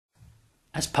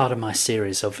As part of my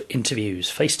series of interviews,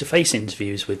 face-to-face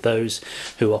interviews with those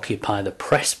who occupy the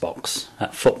press box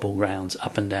at football grounds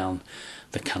up and down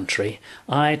the country,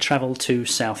 I travelled to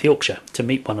South Yorkshire to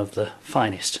meet one of the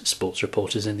finest sports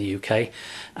reporters in the UK,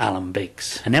 Alan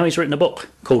Biggs. And now he's written a book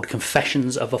called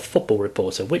Confessions of a Football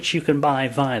Reporter, which you can buy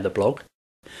via the blog,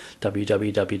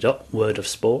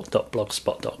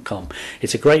 www.wordofsport.blogspot.com.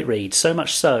 It's a great read, so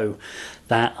much so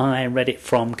that I read it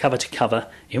from cover to cover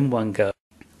in one go.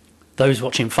 Those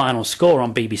watching Final Score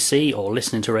on BBC or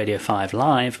listening to Radio 5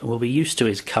 Live will be used to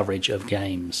his coverage of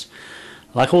games.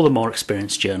 Like all the more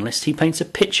experienced journalists, he paints a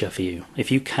picture for you if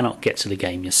you cannot get to the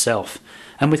game yourself,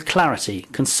 and with clarity,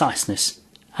 conciseness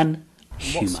and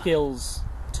humour. What skills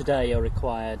today are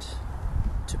required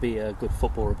to be a good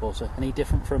football reporter? Any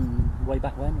different from way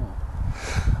back when? Or?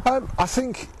 I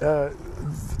think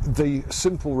the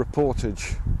simple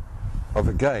reportage of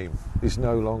a game is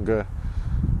no longer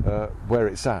where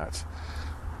it's at.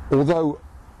 Although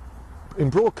in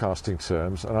broadcasting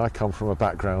terms, and I come from a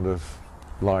background of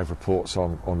live reports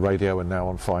on radio and now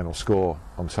on Final Score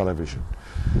on television,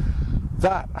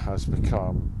 that has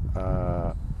become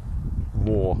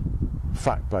more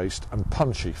fact-based and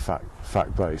punchy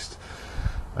fact-based.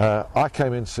 I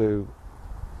came into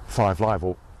 5 Live,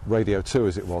 or Radio 2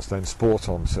 as it was then, Sport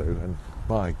on 2, and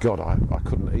my God, I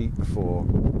couldn't eat before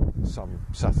some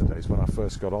Saturdays when I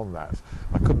first got on that.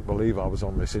 I couldn't believe I was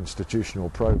on this institutional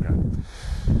programme.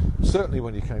 Certainly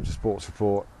when you came to Sports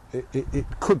Report, it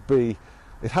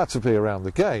had to be around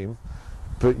the game,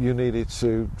 but you needed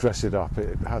to dress it up.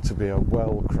 It had to be a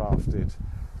well-crafted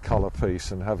colour piece,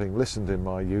 and having listened in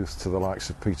my youth to the likes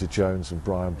of Peter Jones and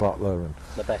Brian Butler and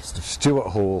the best Stuart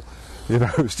Hall, you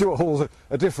know, Stuart Hall's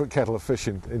a different kettle of fish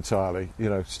entirely. You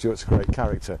know, Stuart's a great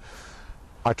character.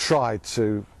 I tried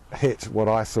to hit what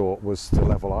I thought was the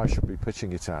level I should be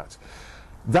pitching it at.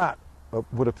 That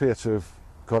would appear to have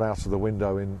got out of the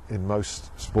window in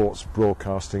most sports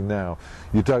broadcasting now.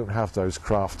 You don't have those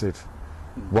crafted,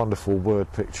 wonderful word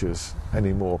pictures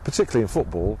anymore, particularly in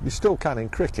football. You still can in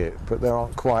cricket, but there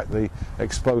aren't quite the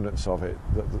exponents of it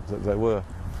that there were.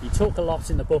 You talk a lot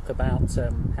in the book about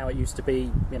how it used to be,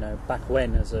 you know, back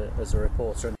when as a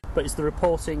reporter. But is the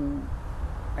reporting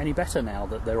any better now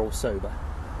that they're all sober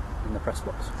in the press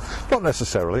box? Not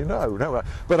necessarily, no.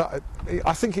 But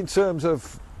I think in terms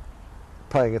of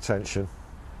paying attention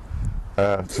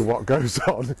to what goes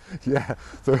on, yeah,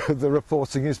 the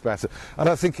reporting is better. And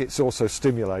I think it's also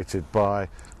stimulated by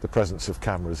the presence of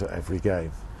cameras at every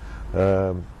game.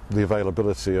 The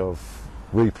availability of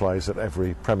replays at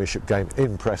every Premiership game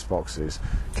in press boxes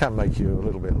can make you a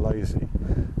little bit lazy.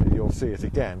 You'll see it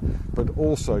again, but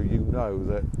also you know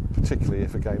that particularly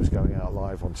if a game's going out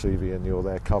live on TV and you're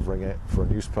there covering it for a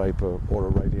newspaper or a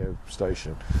radio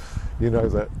station, you know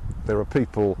that there are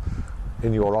people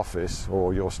in your office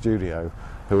or your studio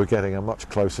who are getting a much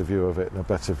closer view of it and a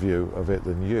better view of it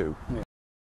than you. Yeah.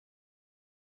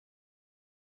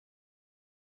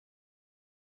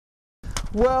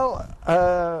 Well,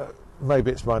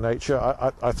 maybe it's my nature.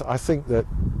 I think that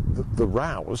the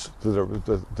rows that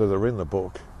are in the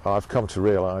book, I've come to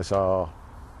realise are,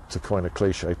 to coin a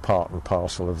cliche, part and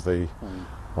parcel of the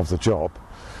job.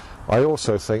 I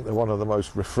also think that one of the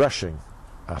most refreshing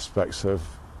aspects of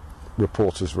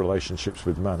reporters' relationships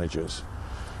with managers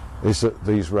is that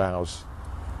these rows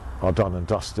are done and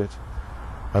dusted,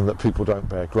 and that people don't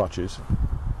bear grudges.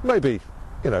 Maybe,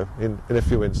 you know, in a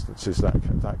few instances that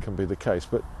can be the case,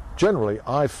 but generally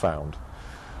I've found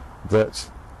that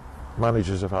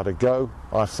managers have had a go,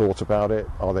 I've thought about it,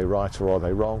 are they right or are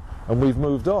they wrong, and we've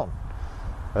moved on.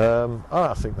 And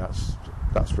I think that's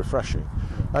refreshing.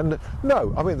 And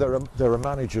no, I mean there are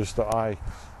managers that I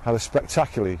had a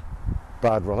spectacularly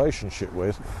bad relationship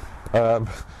with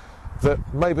that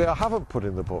maybe I haven't put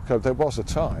in the book. There was a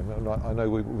time, and I know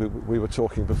we were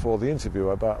talking before the interview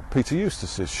about Peter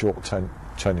Eustace's short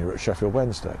tenure at Sheffield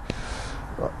Wednesday.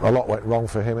 A lot went wrong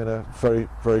for him in a very,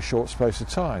 very short space of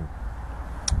time.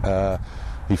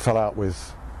 He fell out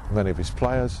with many of his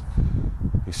players.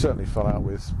 He certainly fell out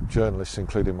with journalists,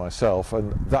 including myself,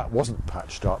 and that wasn't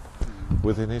patched up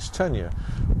within his tenure.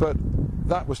 But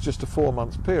that was just a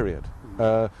 4-month period.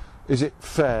 Is it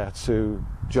fair to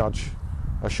judge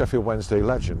a Sheffield Wednesday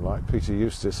legend like Peter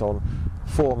Eustace on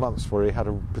 4 months where he had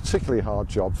a particularly hard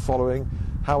job following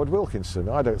Howard Wilkinson?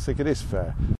 I don't think it is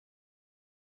fair.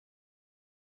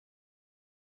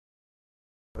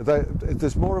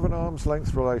 There's more of an arm's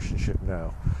length relationship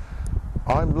now.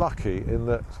 I'm lucky in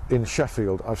that in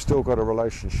Sheffield I've still got a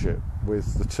relationship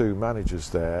with the 2 managers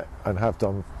there, and have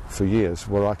done for years,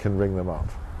 where I can ring them up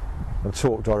and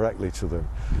talk directly to them.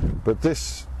 But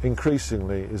this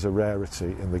increasingly is a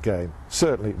rarity in the game.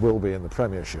 Certainly it will be in the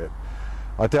Premiership.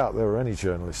 I doubt there are any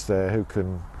journalists there who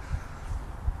can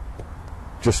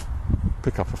just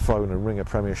pick up a phone and ring a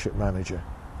Premiership manager.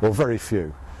 Well, very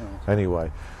few,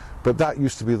 anyway. But that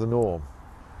used to be the norm.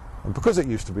 And because it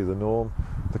used to be the norm,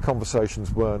 the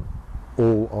conversations weren't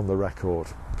all on the record.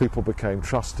 People became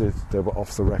trusted, they were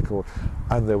off the record,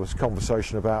 and there was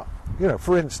conversation about, you know,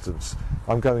 for instance,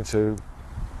 I'm going to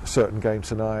a certain game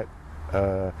tonight,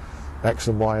 X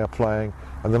and Y are playing,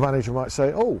 and the manager might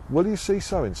say, oh, will you see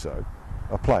so-and-so,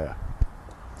 a player?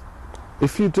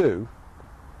 If you do,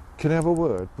 can I have a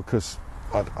word? Because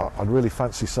I'd really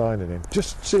fancy signing him.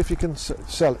 Just see if you can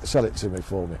sell it to me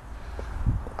for me.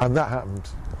 And that happened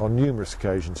on numerous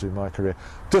occasions in my career.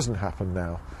 Doesn't happen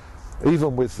now.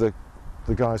 Even with the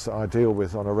guys that I deal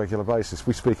with on a regular basis,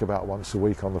 we speak about once a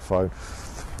week on the phone.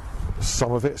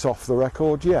 Some of it's off the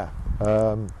record, yeah.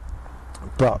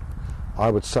 But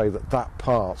I would say that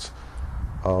part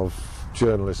of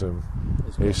journalism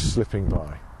is slipping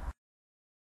by.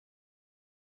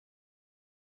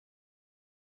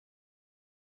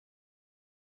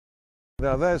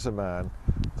 Now there's a man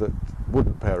that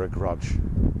wouldn't bear a grudge.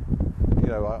 You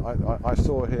know, I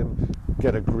saw him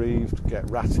get aggrieved, get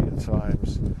ratty at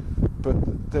times, but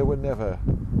there were never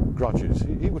grudges.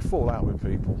 He would fall out with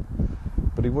people,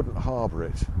 but he wouldn't harbour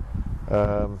it.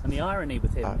 And the irony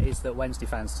with him is that Wednesday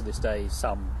fans to this day,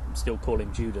 some still call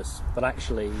him Judas, but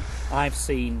actually I've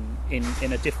seen in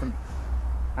a different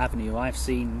avenue, I've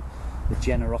seen the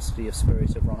generosity of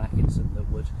spirit of Ron Atkinson that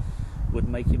would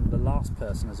make him the last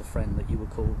person as a friend that you would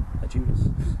call a Judas.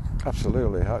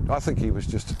 Absolutely. I think it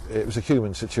was a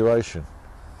human situation.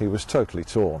 He was totally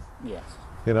torn. Yes.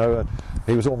 You know,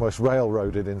 he was almost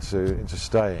railroaded into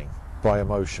staying by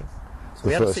emotion. So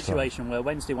we had a situation where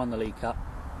Wednesday won the League Cup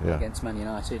against Man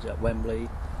United at Wembley.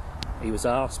 He was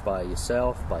asked by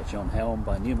yourself, by John Helm,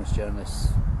 by numerous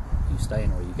journalists, are you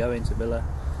staying or are you going to Villa?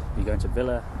 Are you going to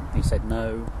Villa? He said,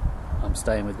 no, I'm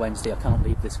staying with Wednesday, I can't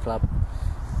leave this club.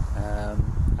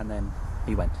 And then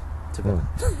he went to Villa.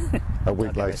 A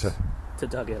week later. To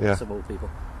Doug Ellis, of all people.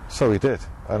 So he did,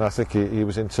 and I think he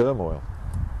was in turmoil,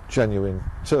 genuine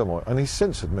turmoil, and he's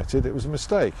since admitted it was a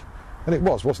mistake. And it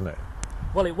was, wasn't it?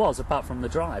 Well, it was, apart from the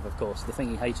drive, of course. The thing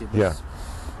he hated was...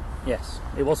 Yes,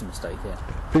 it was a mistake, yeah.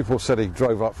 People said he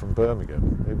drove up from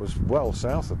Birmingham. It was well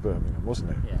south of Birmingham,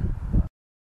 wasn't it? Yeah.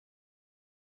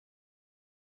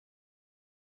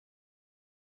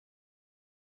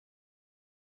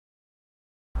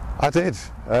 I did.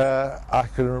 I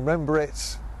can remember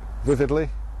it vividly.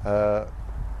 I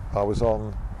was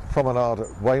on promenade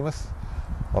at Weymouth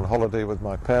on holiday with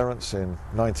my parents in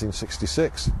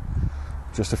 1966,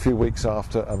 just a few weeks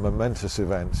after a momentous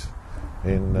event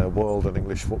in world and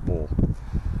English football.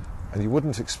 And you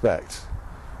wouldn't expect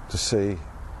to see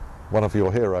one of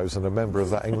your heroes and a member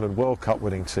of that England World Cup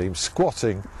winning team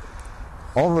squatting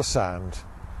on the sand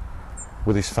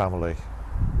with his family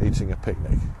eating a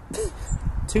picnic.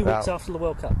 2 weeks after the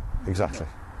World Cup. Exactly,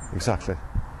 exactly.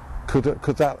 Could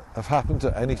that have happened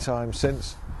at any time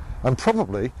since? And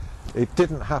probably it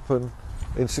didn't happen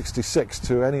in '66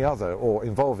 to any other, or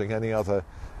involving any other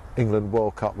England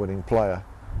World Cup winning player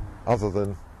other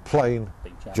than plain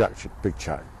Big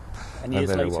Jack. And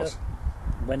years later,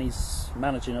 when he's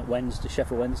managing at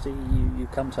Sheffield Wednesday, you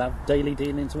come to have daily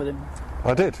dealings with him?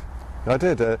 I did.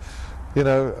 You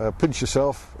know, pinch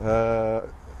yourself. I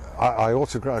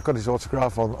got his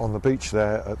autograph on the beach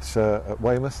there at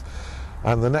Weymouth,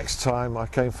 and the next time I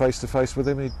came face to face with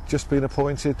him, he'd just been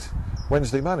appointed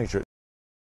Wednesday manager.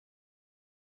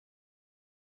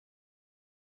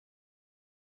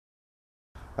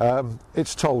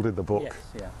 It's told in the book.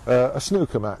 Yes, yeah. A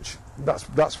snooker match.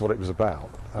 That's what it was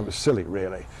about. It was silly,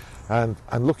 really. And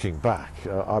looking back,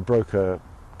 I broke a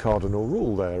cardinal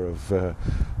rule there of a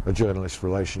journalist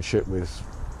relationship with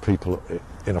people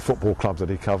in a football club that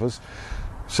he covers.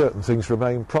 Certain things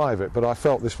remain private, but I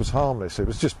felt this was harmless. It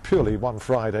was just purely one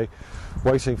Friday,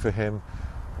 waiting for him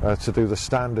to do the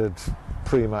standard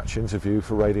pre-match interview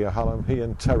for Radio Hallam. He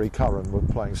and Terry Curran were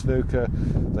playing snooker.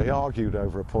 They argued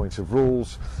over a point of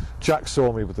rules. Jack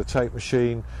saw me with the tape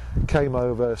machine, came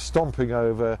over, stomping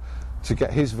over to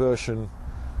get his version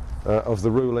of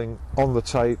the ruling on the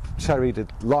tape. Terry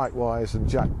did likewise, and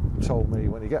Jack told me,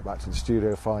 when you get back to the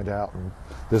studio, find out, and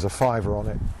there's a fiver on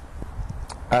it.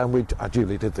 And I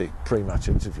duly did the pre-match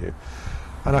interview,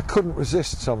 and I couldn't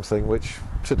resist something which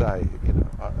today, you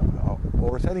know,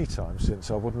 or at any time since,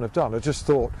 I wouldn't have done. I just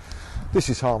thought, this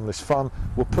is harmless fun,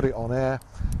 we'll put it on air,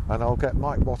 and I'll get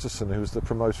Mike Watterson, who's the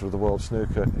promoter of the World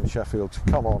Snooker in Sheffield, to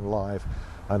come on live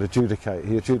and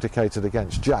he adjudicated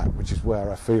against Jack, which is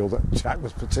where I feel that Jack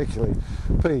was particularly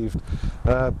peeved.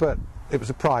 But it was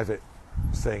a private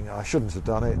thing. I shouldn't have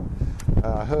done it.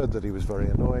 I heard that he was very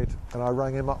annoyed, and I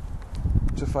rang him up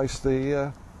to face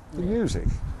the music.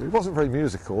 It wasn't very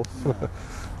musical.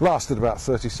 Lasted about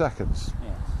 30 seconds.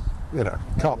 Yes. You know,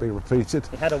 can't be repeated.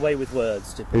 He had a way with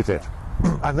words, didn't he? He did.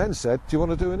 And then said, "Do you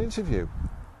want to do an interview?"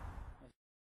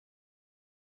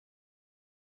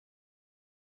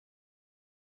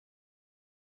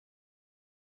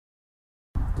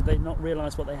 Did they not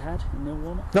realise what they had in Neil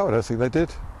Warnock? No, I don't think they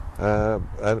did.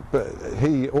 But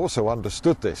he also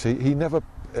understood this. He never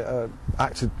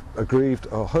acted aggrieved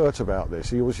or hurt about this.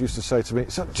 He always used to say to me,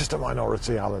 "It's just a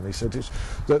minority, Alan." He said,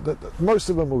 "Most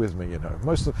of them are with me, you know."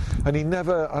 And he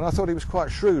never. And I thought he was quite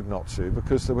shrewd not to,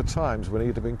 because there were times when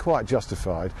he'd have been quite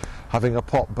justified having a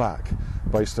pop back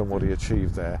based on what he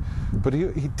achieved there. But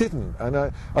he didn't, and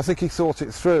I think he thought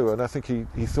it through, and I think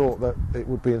he thought that it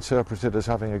would be interpreted as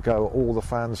having a go at all the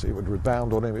fans. It would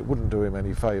rebound on him. It wouldn't do him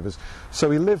any favours. So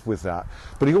he lived with that.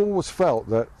 But he always felt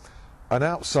that an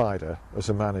outsider as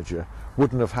a manager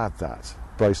wouldn't have had that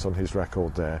based on his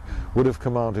record there, would have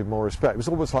commanded more respect. It was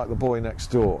almost like the boy next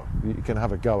door you can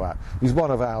have a go at. He's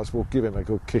one of ours, we'll give him a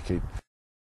good kicking.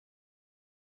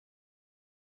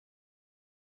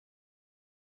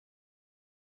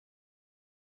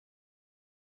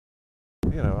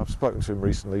 You know, I've spoken to him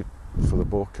recently for the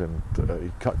book, and he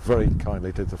very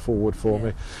kindly did the foreword for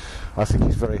me. I think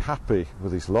he's very happy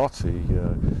with his lot. He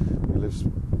lives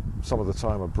some of the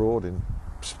time abroad in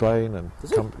Spain, and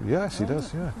yes, he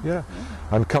does, yeah,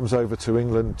 and comes over to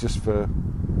England just for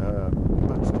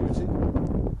match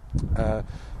duty.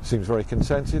 Seems very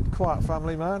contented, quiet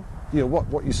family man. You know,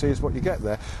 what you see is what you get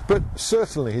there. But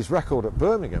certainly his record at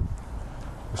Birmingham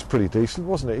was pretty decent,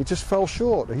 wasn't it? He just fell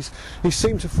short. He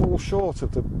seemed to fall short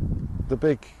of the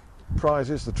big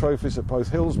prizes, the trophies at both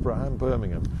Hillsborough and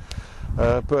Birmingham.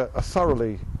 But a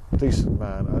thoroughly decent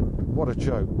man, and what a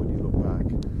joke when you look back.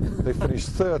 They finished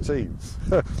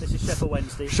 13th. This is Sheffield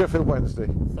Wednesday. Sheffield Wednesday.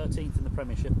 13th in the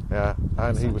Premiership. Yeah,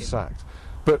 and he was sacked.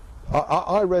 But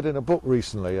I read in a book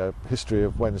recently, a history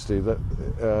of Wednesday,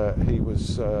 that he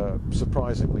was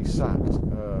surprisingly sacked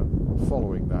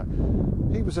following that.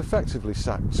 He was effectively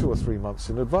sacked 2 or 3 months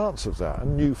in advance of that,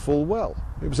 and knew full well.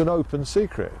 It was an open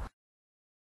secret.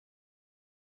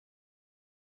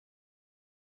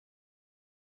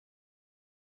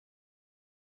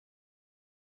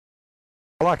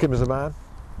 I like him as a man.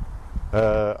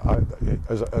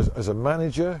 As a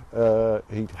manager,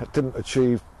 he didn't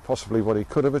achieve possibly what he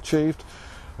could have achieved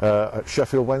at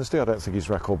Sheffield Wednesday. I don't think his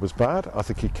record was bad. I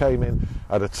think he came in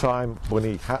at a time when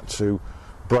he had to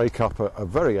break up a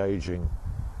very ageing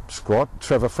squad.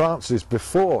 Trevor Francis,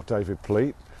 before David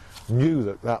Pleat, knew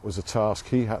that was a task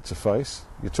he had to face.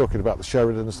 You're talking about the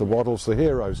Sheridans, the Waddles, the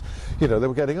heroes. You know, they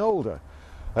were getting older.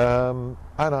 And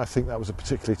I think that was a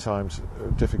particularly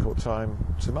difficult time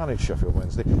to manage Sheffield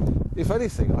Wednesday. If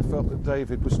anything, I felt that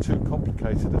David was too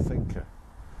complicated a thinker.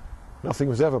 Nothing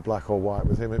was ever black or white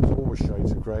with him. It was always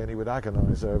shades of grey, and he would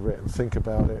agonise over it and think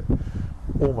about it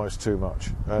almost too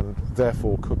much, and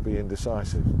therefore could be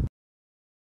indecisive.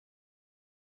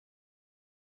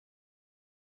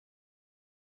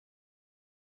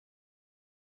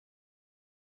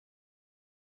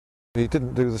 He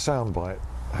didn't do the soundbite,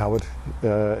 Howard.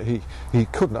 He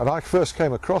couldn't. And I first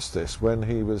came across this when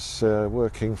he was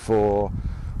working for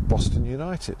Boston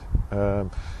United.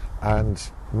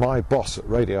 And my boss at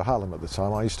Radio Hallam at the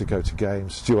time, I used to go to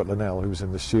games, Stuart Linnell, who was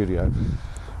in the studio,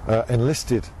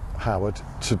 enlisted Howard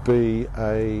to be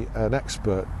an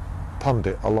expert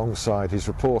pundit alongside his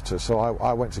reporter. So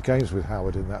I went to games with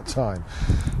Howard in that time,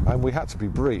 and we had to be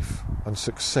brief and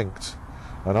succinct.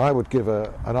 And I would give an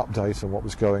update on what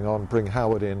was going on, bring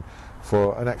Howard in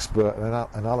for an expert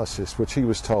analysis, which he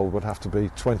was told would have to be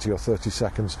 20 or 30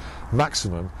 seconds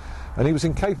maximum. And he was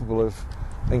incapable of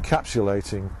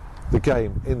encapsulating the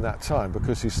game in that time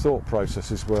because his thought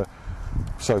processes were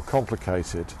so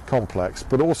complicated, complex,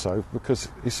 but also because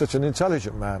he's such an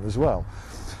intelligent man as well.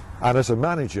 And as a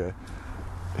manager,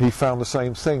 he found the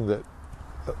same thing, that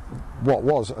what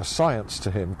was a science to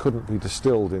him couldn't be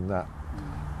distilled in that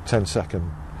 10-second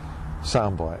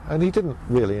soundbite. And he didn't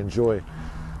really enjoy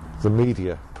the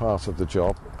media part of the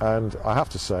job, and I have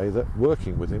to say that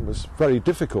working with him was very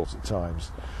difficult at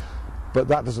times. But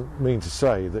that doesn't mean to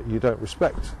say that you don't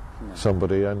respect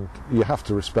somebody, and you have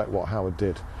to respect what Howard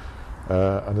did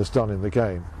and has done in the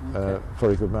game.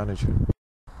 Very good manager.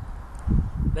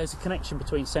 There's a connection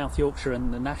between South Yorkshire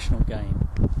and the national game.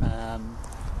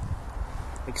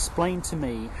 Explain to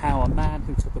me how a man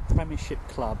who took a Premiership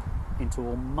club into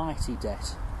almighty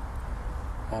debt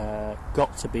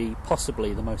got to be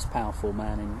possibly the most powerful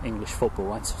man in English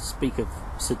football. I speak of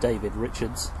Sir David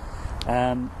Richards.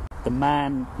 The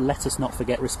man, let us not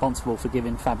forget, responsible for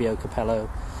giving Fabio Capello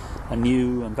a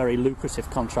new and very lucrative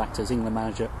contract as England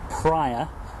manager prior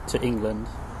to England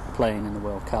playing in the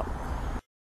World Cup.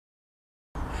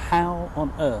 How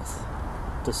on earth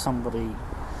does somebody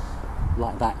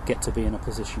like that get to be in a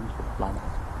position like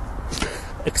that?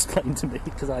 Explain to me,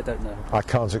 because I don't know. I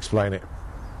can't explain it.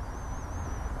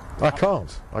 I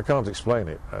can't explain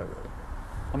it. I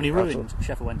mean, he ruined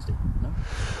Sheffield Wednesday, no?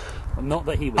 Not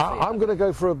that he was. I'm going to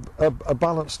go for a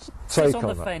balanced take on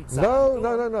that. Fence,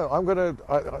 no. I'm going to.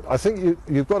 I think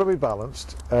you've got to be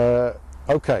balanced.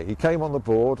 Okay, he came on the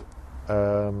board,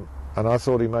 and I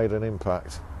thought he made an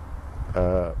impact.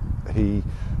 He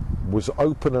was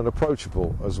open and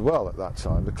approachable as well at that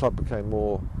time. The club became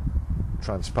more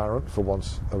transparent, for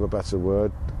want of a better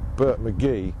word. Bert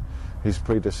McGee, his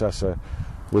predecessor,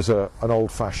 was an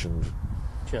old-fashioned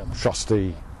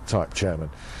trustee type chairman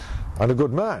and a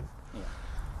good man. Yeah.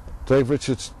 Dave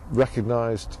Richards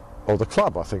recognised, or the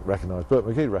club I think recognised, Bert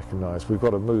McGee recognised, we've got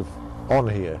to move on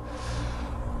here,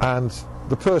 and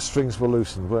the purse strings were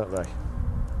loosened, weren't they?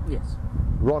 Yes.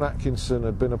 Ron Atkinson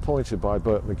had been appointed by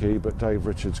Bert McGee, but Dave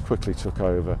Richards quickly took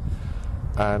over,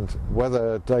 and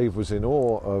whether Dave was in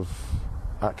awe of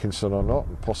Atkinson or not,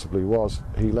 and possibly was,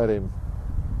 he let him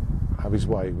have his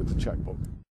way with the chequebook.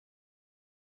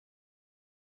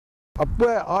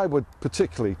 Where I would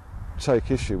particularly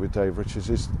take issue with Dave Richards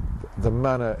is the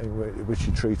manner in which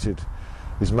he treated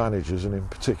his managers, and in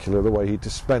particular the way he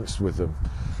dispensed with them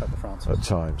at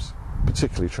times,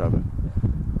 particularly Trevor.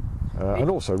 And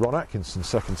also Ron Atkinson,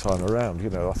 second time around. You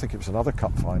know, I think it was another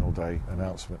Cup final day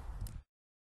announcement.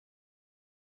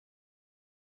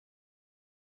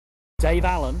 Dave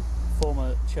Allen,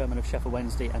 former chairman of Sheffield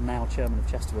Wednesday and now chairman of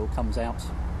Chesterfield, comes out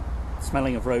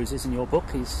smelling of roses in your book.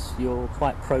 You're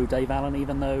quite pro Dave Allen,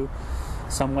 even though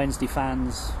some Wednesday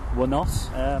fans were not.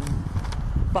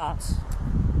 But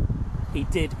he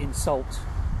did insult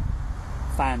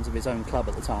fans of his own club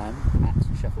at the time at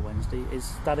Sheffield Wednesday.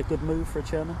 Is that a good move for a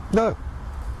chairman? No,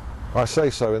 I say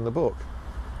so in the book.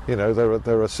 You know,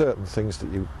 there are certain things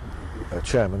that a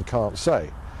chairman can't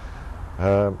say,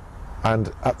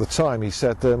 and at the time he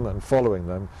said them, and following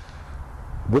them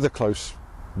with a close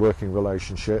working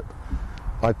relationship,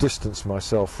 I distanced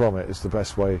myself from it, is the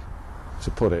best way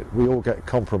to put it. We all get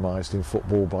compromised in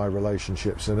football by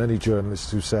relationships, and any journalist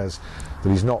who says that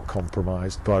he's not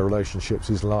compromised by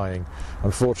relationships is lying.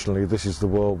 Unfortunately, this is the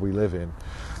world we live in,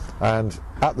 and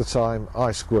at the time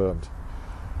I squirmed,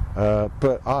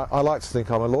 but I like to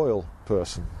think I'm a loyal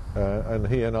person, and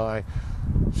he and I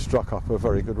struck up a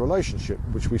very good relationship,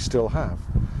 which we still have.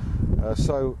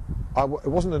 So it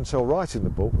wasn't until writing the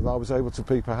book that I was able to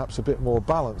be perhaps a bit more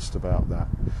balanced about that.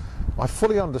 I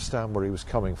fully understand where he was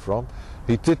coming from.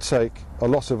 He did take a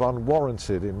lot of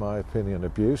unwarranted, in my opinion,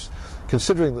 abuse,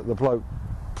 considering that the bloke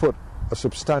put a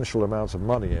substantial amount of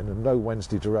money in, and no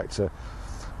Wednesday director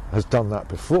has done that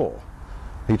before.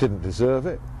 He didn't deserve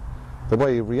it. The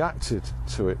way he reacted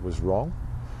to it was wrong,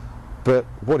 but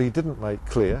what he didn't make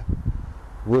clear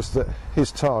was that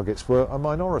his targets were a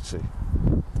minority,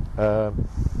 and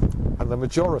the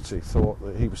majority thought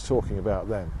that he was talking about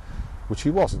them, which he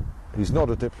wasn't. He's not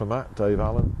a diplomat, Dave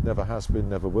Allen, never has been,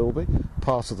 never will be.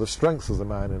 Part of the strength of the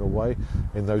man, in a way,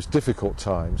 in those difficult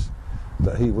times,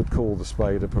 that he would call the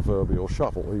spade a proverbial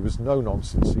shovel. He was no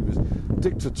nonsense, he was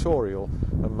dictatorial,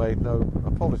 and made no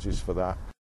apologies for that.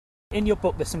 In your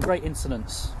book there's some great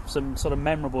incidents, some sort of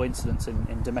memorable incidents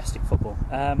in domestic football.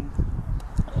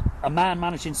 A man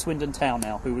managing Swindon Town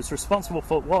now, who was responsible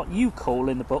for what you call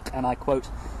in the book, and I quote,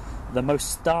 the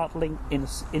most startling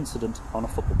incident on a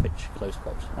football pitch, close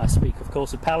quote. I speak, of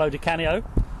course, of Paolo Di Canio.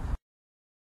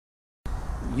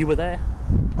 You were there?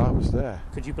 I was there.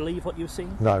 Could you believe what you were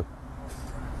seeing? No,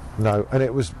 and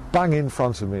it was bang in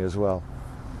front of me as well,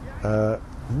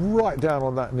 right down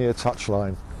on that near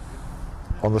touchline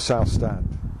on the south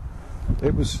stand.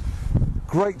 It was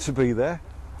great to be there,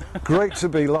 great to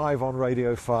be live on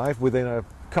Radio 5 within a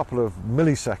couple of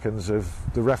milliseconds of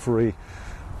the referee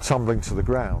tumbling to the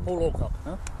ground. Paul Alcock,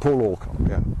 huh? Paul Alcock,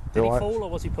 yeah. Did he fall or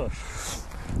was he pushed?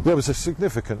 There was a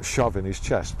significant shove in his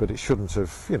chest, but it shouldn't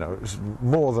have, you know, it was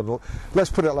more than, let's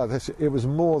put it like this, it was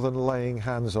more than laying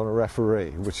hands on a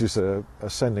referee, which is a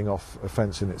sending off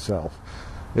offence in itself.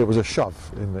 It was a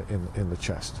shove in the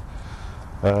chest.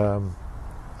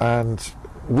 And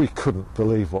we couldn't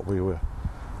believe what we were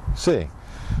seeing.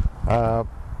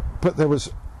 But it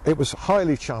was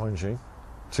highly challenging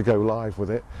to go live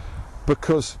with it,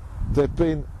 because there'd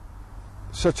been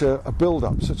such a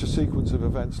build-up, such a sequence of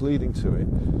events leading to it,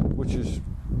 which has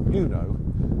you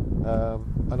know,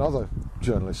 and other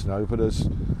journalists know, but as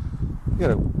you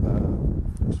know,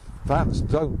 fans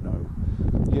don't know,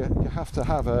 you have to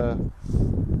have a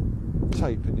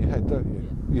tape in your head, don't you?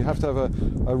 You have to have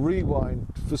a rewind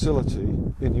facility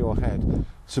in your head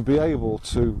to be able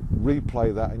to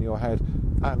replay that in your head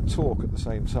and talk at the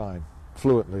same time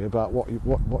fluently about what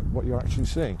you're actually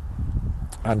seeing.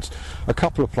 And a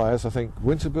couple of players, I think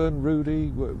Winterburn, Rudy,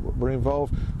 were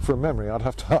involved. From memory, I'd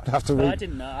have to read. I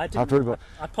didn't know.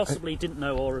 I possibly didn't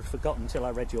know or had forgotten until I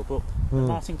read your book.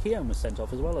 Martin Keown was sent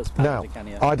off as well as Paolo Di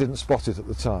Canio. I didn't spot it at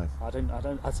the time.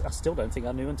 I still don't think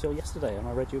I knew until yesterday, and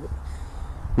I read your book.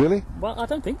 Really? Well, I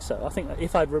don't think so. I think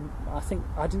if I think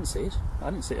I didn't see it. I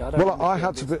didn't see it. I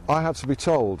had to be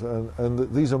told,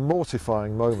 and these are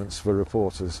mortifying moments for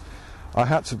reporters. I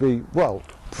had to be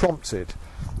prompted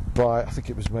by, I think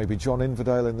it was maybe John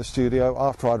Inverdale in the studio,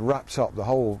 after I'd wrapped up the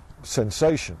whole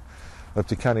sensation of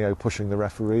Di Canio pushing the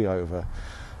referee over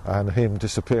and him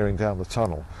disappearing down the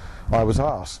tunnel. I was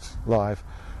asked live,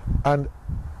 and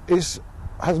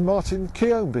has Martin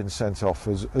Keown been sent off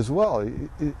as well?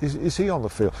 Is he on the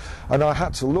field? And I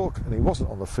had to look, and he wasn't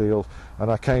on the field, and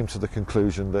I came to the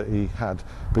conclusion that he had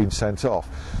been sent off.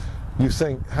 You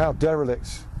think, how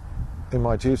derelict in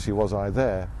my duty was I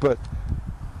there? But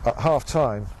at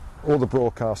half-time, all the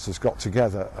broadcasters got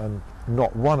together and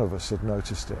not one of us had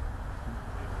noticed it.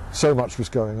 So much was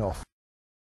going off.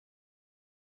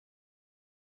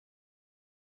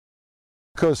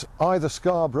 Because either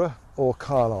Scarborough or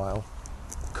Carlisle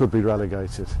could be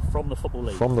relegated. From the Football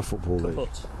League? From the Football League.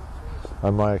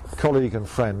 And my colleague and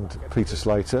friend Peter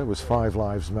Slater was 5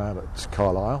 Lives man at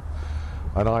Carlisle,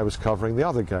 and I was covering the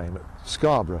other game at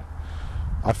Scarborough.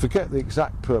 I forget the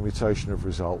exact permutation of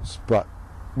results, but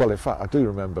in fact I do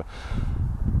remember,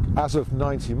 as of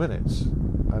 90 minutes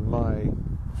and my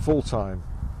full-time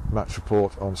match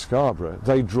report on Scarborough,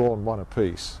 they'd drawn 1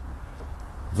 apiece.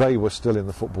 They were still in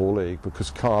the Football League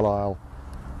because Carlisle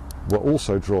were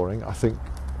also drawing, I think,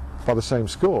 by the same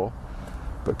score,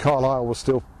 but Carlisle was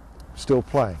still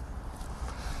playing.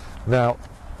 Now,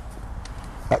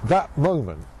 at that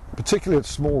moment, particularly at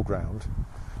small ground,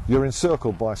 you're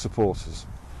encircled by supporters,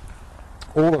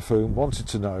 all of whom wanted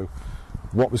to know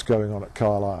what was going on at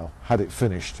Carlisle. Had it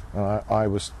finished? And I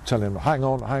was telling them, hang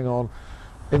on,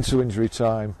 into injury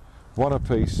time, 1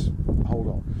 apiece, hold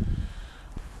on.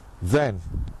 Then,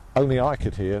 only I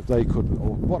could hear, they couldn't,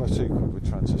 or 1 or 2 could with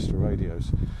transistor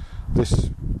radios, this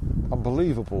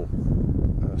unbelievable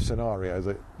scenario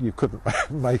that you couldn't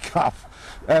make up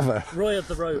ever. Roy of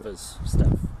the Rovers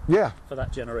stuff. Yeah. For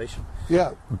that generation.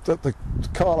 Yeah, the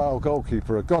Carlisle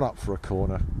goalkeeper had gone up for a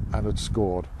corner and had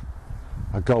scored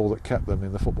a goal that kept them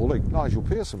in the Football League. Nigel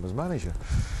Pearson was manager.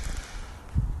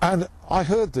 And I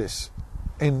heard this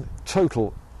in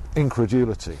total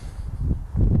incredulity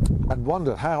and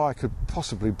wondered how I could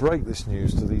possibly break this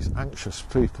news to these anxious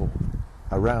people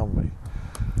around me.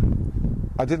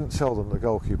 I didn't tell them the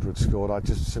goalkeeper had scored, I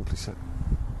just simply said,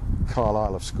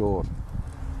 Carlisle have scored.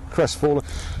 Crestfallen.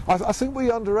 I think we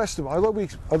underestimate,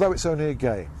 although it's only a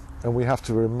game, and we have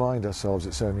to remind ourselves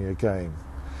it's only a game,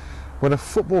 when a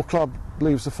football club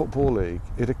leaves the Football League,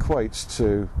 it equates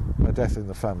to a death in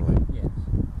the family. Yes.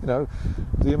 You know,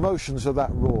 the emotions are that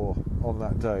raw on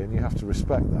that day, and you have to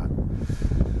respect that.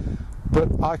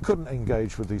 But I couldn't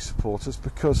engage with these supporters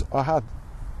because I had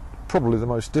probably the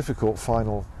most difficult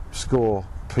final score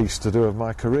piece to do of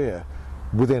my career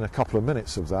within a couple of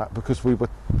minutes of that, because we were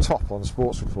top on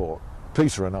Sports Report.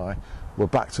 Peter and I were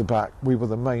back to back. We were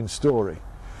the main story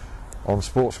on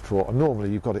Sports Report, and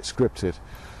normally you've got it scripted.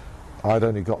 I'd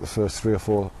only got the first 3 or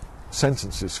 4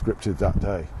 sentences scripted that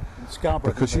day.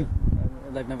 Scarborough, because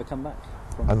they've never come back.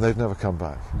 And they've never come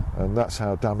back, and that's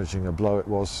how damaging a blow it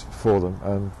was for them,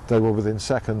 and they were within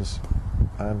seconds,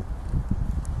 and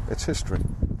it's history.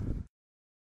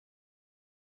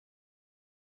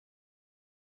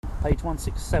 Page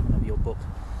 167 of your book,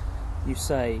 you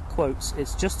say, quotes,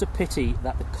 "It's just a pity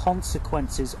that the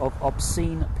consequences of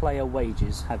obscene player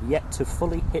wages have yet to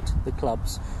fully hit the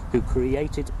clubs who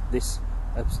created this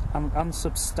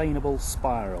unsustainable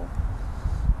spiral."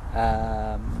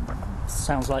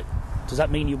 Sounds like, does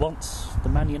that mean you want the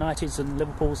Man Uniteds and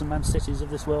Liverpools and Man Cities of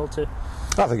this world to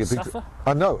suffer?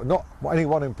 I know, not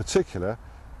anyone in particular,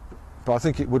 but I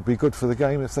think it would be good for the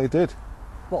game if they did.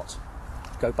 What?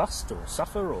 Go bust or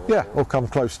suffer or? Yeah, or come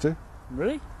close to.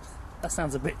 Really? That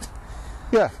sounds a bit.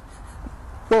 Yeah.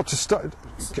 Well, to start,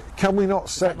 can we not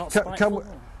send?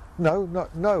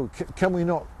 No. Can we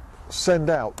not send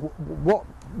out? What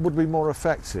would be more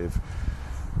effective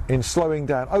in slowing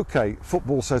down? Okay,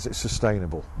 football says it's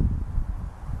sustainable.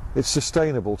 It's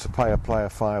sustainable to pay a player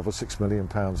 £5 or £6 million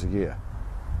a year.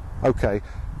 Okay,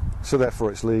 so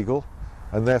therefore it's legal,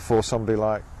 and therefore somebody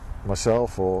like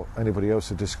myself or anybody else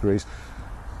who disagrees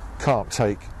can't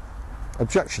take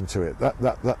objection to it.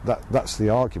 That's the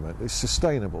argument. It's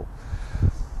sustainable.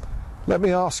 Let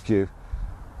me ask you,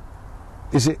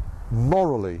 is it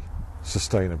morally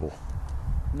sustainable?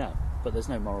 No, but there's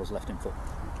no morals left in football.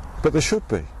 But there should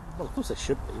be. Well, of course there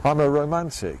should be. I'm a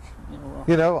romantic.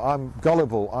 You know, I'm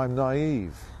gullible, I'm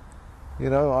naive. You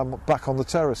know, I'm back on the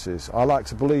terraces. I like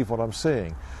to believe what I'm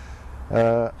seeing.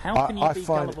 How can you be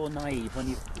gullible and naive when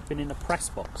you've been in a press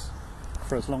box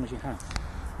for as long as you have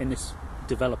in this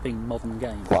developing modern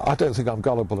game? Well, I don't think I'm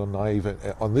gullible and naive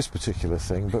on this particular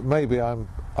thing, but maybe I'm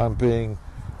being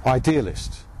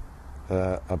idealist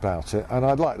about it, and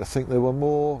I'd like to think there were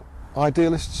more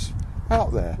idealists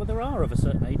out there. Well, there are of a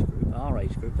certain age group. Our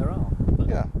age group, there are. But,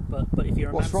 yeah. But if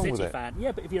you're a What's Man wrong with City it? fan,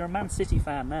 yeah. But if you're a Man City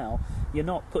fan now, you're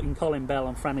not putting Colin Bell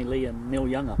and Franny Lee and Neil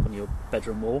Young up on your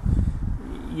bedroom wall.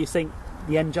 You think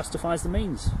the end justifies the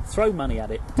means. Throw money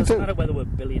at it. Doesn't matter whether we're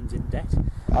billions in debt.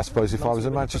 I suppose if I was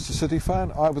a Manchester City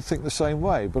fan, I would think the same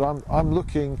way. But I'm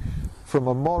looking from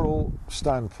a moral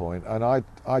standpoint, and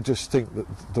I just think that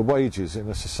the wages in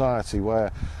a society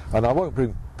where, and I won't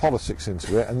bring politics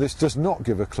into it, and this does not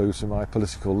give a clue to my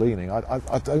political leaning.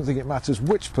 I don't think it matters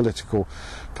which political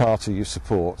party you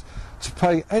support. To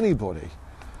pay anybody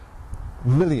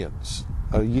millions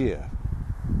a year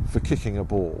for kicking a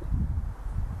ball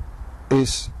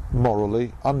is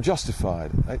morally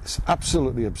unjustified. It's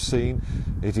absolutely obscene.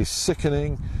 It is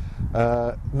sickening.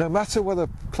 No matter whether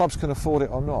clubs can afford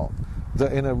it or not,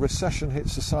 that in a recession-hit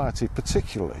society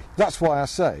particularly, that's why I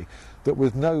say that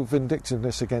with no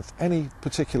vindictiveness against any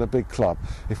particular big club,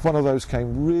 if one of those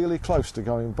came really close to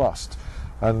going bust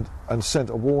and sent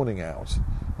a warning out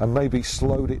and maybe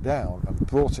slowed it down and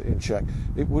brought it in check,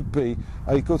 it would be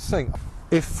a good thing.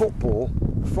 If football,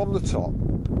 from the top,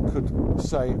 could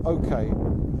say, OK,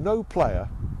 no player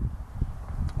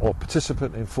or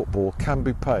participant in football can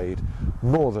be paid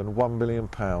more than £1 million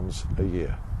a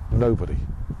year. Nobody.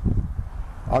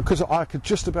 Because I could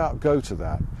just about go to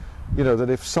that. You know, that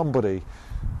if somebody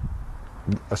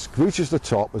reaches the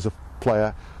top as a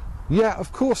player, yeah,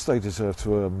 of course they deserve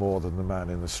to earn more than the man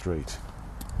in the street.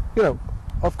 You know,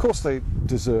 of course they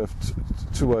deserve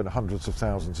to earn hundreds of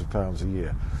thousands of pounds a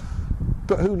year.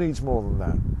 But who needs more than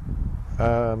that?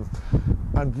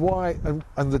 And why?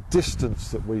 And the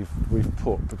distance that we've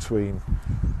put between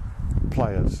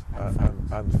players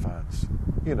and fans,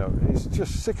 you know, is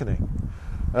just sickening.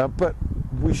 But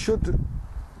we should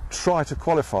try to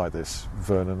qualify this,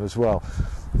 Vernon, as well.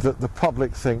 That the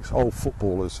public thinks, oh,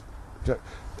 footballers.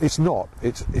 It's not.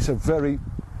 It's a very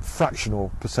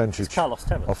fractional percentage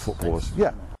of footballers.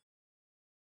 Yeah.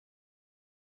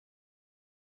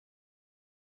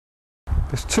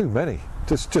 There's too many.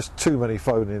 There's just too many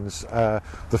phone-ins.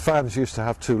 The fans used to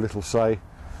have too little say.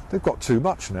 They've got too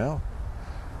much now.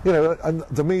 You know, and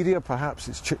the media, perhaps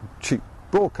it's cheap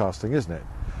broadcasting, isn't it?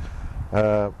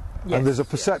 Yes, and there's a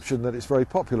perception that it's very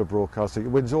popular broadcasting. It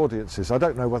wins audiences. I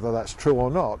don't know whether that's true or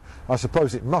not. I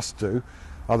suppose it must do.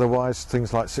 Otherwise,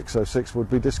 things like 606 would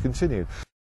be discontinued.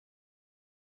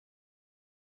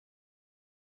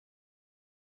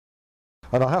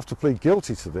 And I have to plead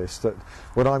guilty to this, that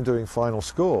when I'm doing Final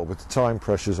Score with the time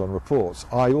pressures on reports,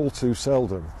 I all too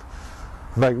seldom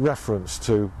make reference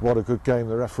to what a good game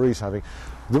the referee's having.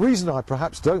 The reason I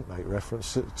perhaps don't make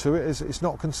reference to it is it's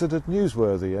not considered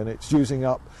newsworthy, and it's using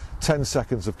up 10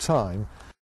 seconds of time.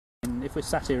 And if we're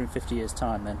sat here in 50 years'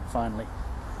 time, then finally,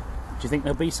 do you think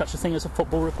there'll be such a thing as a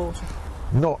football reporter?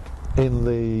 Not in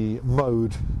the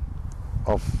mode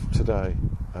of today.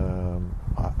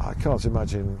 I can't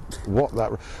imagine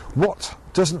what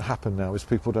doesn't happen now is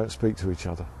people don't speak to each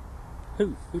other.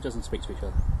 Who doesn't speak to each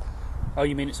other? Oh,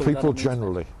 you mean it's all people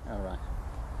generally? Oh, right.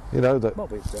 You know that. Well,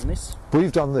 we've done this.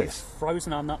 We've done this. We've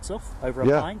frozen our nuts off over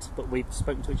a pint, but we've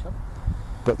spoken to each other.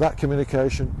 But that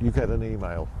communication, you get an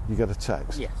email, you get a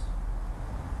text. Yes.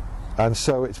 And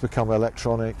so it's become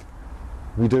electronic.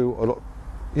 We do a lot.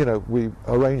 You know, we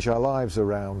arrange our lives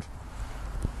around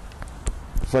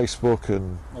Facebook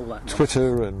and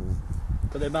Twitter and.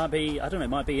 But there might be, I don't know, it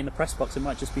might be in the press box. It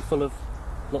might just be full of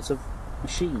lots of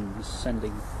machines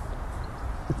sending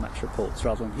match reports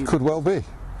rather than humans. Could well be.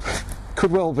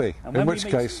 Could well be. In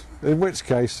which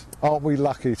case, aren't we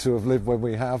lucky to have lived when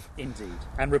we have? Indeed.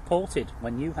 And reported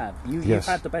when you have. You've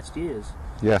had the best years.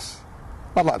 Yes.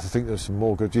 I'd like to think there's some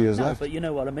more good years left. But you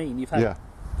know what I mean. You've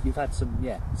had some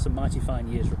mighty fine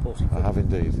years reporting. I have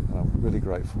indeed. And I'm really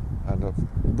grateful. And I've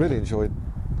really enjoyed.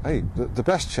 Hey, the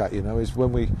best chat, you know, is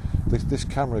when this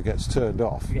camera gets turned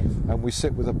off and we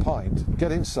sit with a pint,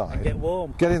 get inside, and get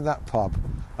warm, get in that pub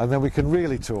and then we can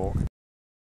really talk.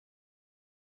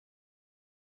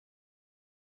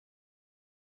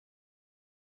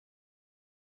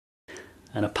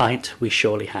 And a pint we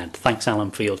surely had. Thanks,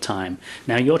 Alan, for your time.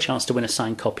 Now your chance to win a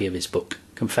signed copy of his book,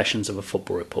 Confessions of a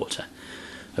Football Reporter.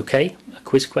 Okay, a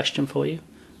quiz question for you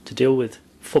to deal with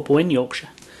football in Yorkshire.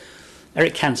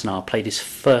 Eric Cantona played his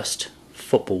first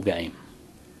football game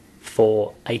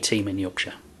for a team in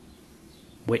Yorkshire.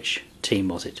 Which team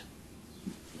was it?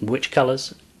 Which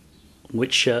colours,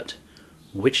 which shirt,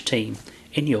 which team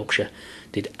in Yorkshire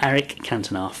did Eric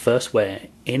Cantona first wear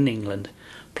in England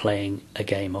playing a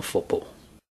game of football?